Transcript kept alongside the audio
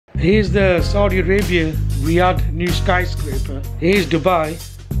Here's the Saudi Arabia Riyadh new skyscraper. Here's Dubai.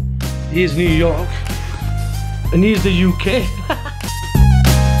 Here's New York. And here's the UK.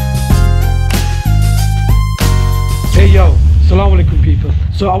 Hey yo, Assalamu alaikum people.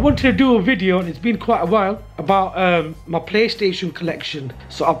 So I wanted to do a video, and it's been quite a while, about my PlayStation collection.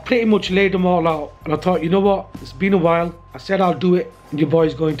 So I pretty much laid them all out, and I thought, you know what, it's been a while. I said I'll do it, and your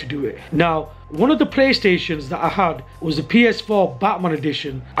boy's going to do it. Now, one of the PlayStations that I had was the PS4 Batman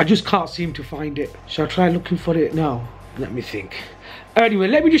edition. I just can't seem to find it. Shall I try looking for it now? Let me think. Anyway,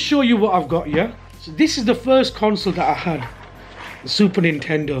 let me just show you what I've got here. So this is the first console that I had, the Super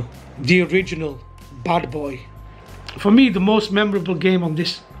Nintendo, the original bad boy. For me, the most memorable game on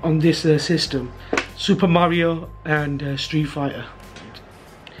this system, Super Mario and Street Fighter.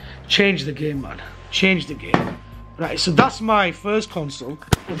 Changed the game, man. Changed the game. Right, so that's my first console.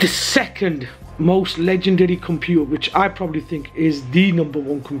 The second most legendary computer, which I probably think is the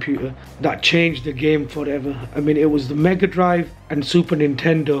 #1 computer that changed the game forever. I mean, it was the Mega Drive and Super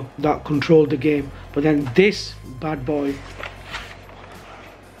Nintendo that controlled the game. But then this bad boy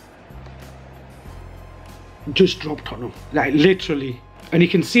just dropped on them, like literally. And you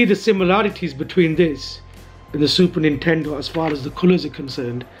can see the similarities between this and the Super Nintendo as far as the colors are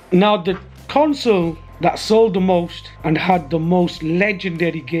concerned. Now, the console that sold the most and had the most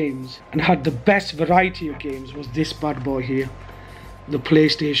legendary games and had the best variety of games was this bad boy here, the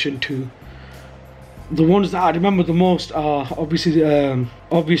PlayStation 2. The ones that I remember the most are obviously the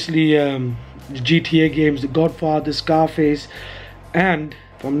GTA games, the Godfather, Scarface, and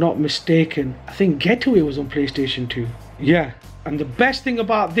if I'm not mistaken, I think Getaway was on PlayStation 2. Yeah, and the best thing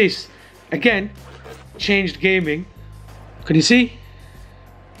about this, again, changed gaming. Can you see?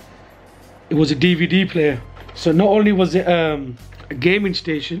 It was a DVD player. So not only was it a gaming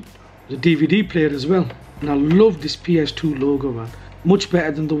station, it was a DVD player as well. And I love this PS2 logo, man. Much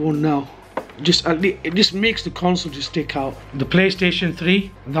better than the one now. It just makes the console just stick out. The PlayStation 3,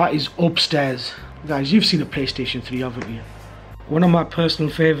 that is upstairs. Guys, you've seen a PlayStation 3, haven't you? One of my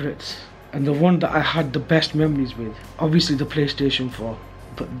personal favorites, and the one that I had the best memories with, obviously the PlayStation 4.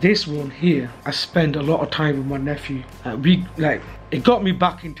 But this one here, I spend a lot of time with my nephew. It got me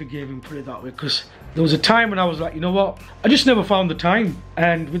back into gaming, put it that way, because there was a time when I was like, you know what, I just never found the time.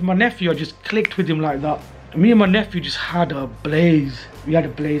 And with my nephew, I just clicked with him like that. And me and my nephew just had a blaze. We had a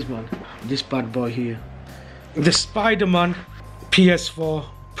blaze, man. This bad boy here, the Spider-Man PS4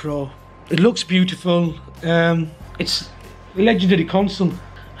 Pro. It looks beautiful. It's a legendary console.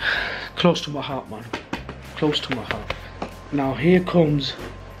 Close to my heart, man. Close to my heart. Now here comes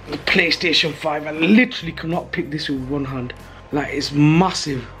the PlayStation 5. I literally cannot pick this with one hand. Like, it's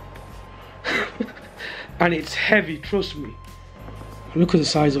massive. And it's heavy, trust me. Look at the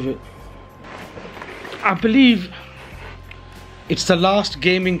size of it. I believe it's the last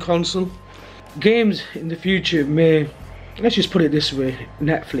gaming console. Games in the future may, let's just put it this way,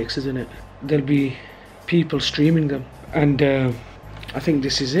 Netflix, isn't it? There'll be people streaming them. And I think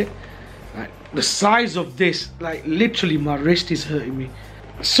this is it. Like, the size of this, like literally my wrist is hurting me.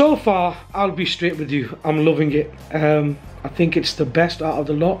 So far, I'll be straight with you, I'm loving it. I think it's the best out of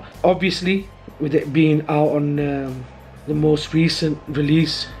the lot. Obviously, with it being out on the most recent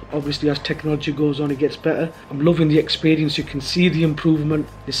release, obviously as technology goes on, it gets better. I'm loving the experience. You can see the improvement,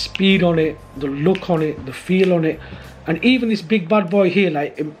 the speed on it, the look on it, the feel on it. And even this big bad boy here,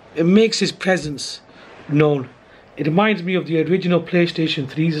 like it makes his presence known. It reminds me of the original PlayStation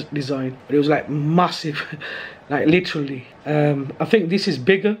 3's design, but it was like massive, like literally. I think this is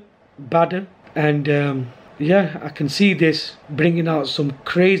bigger, badder, and yeah, I can see this bringing out some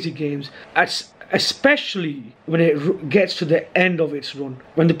crazy games, especially when it gets to the end of its run.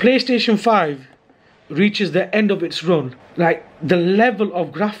 When the PlayStation 5 reaches the end of its run, like the level of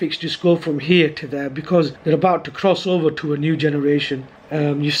graphics just go from here to there, because they're about to cross over to a new generation.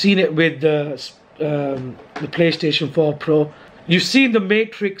 You've seen it with the PlayStation 4 Pro. You've seen the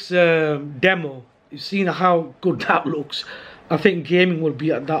Matrix demo. You've seen how good that looks. I think gaming will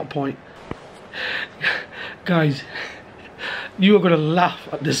be at that point. Guys, you are gonna laugh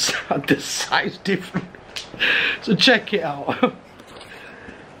at the size difference. So check it out.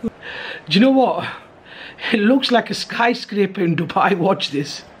 Do you know what? It looks like a skyscraper in Dubai. Watch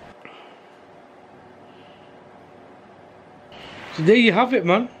this. So there you have it,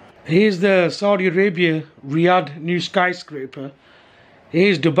 man. Here's the Saudi Arabia Riyadh new skyscraper.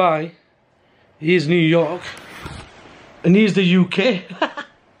 Here's Dubai. Here's New York. And here's the UK.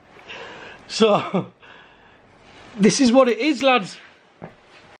 So this is what it is, lads.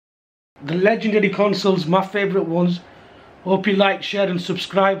 The legendary consoles, my favourite ones. Hope you like, share and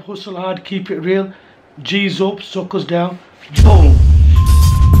subscribe. Hustle hard, keep it real. G's up, suckers down. Boom.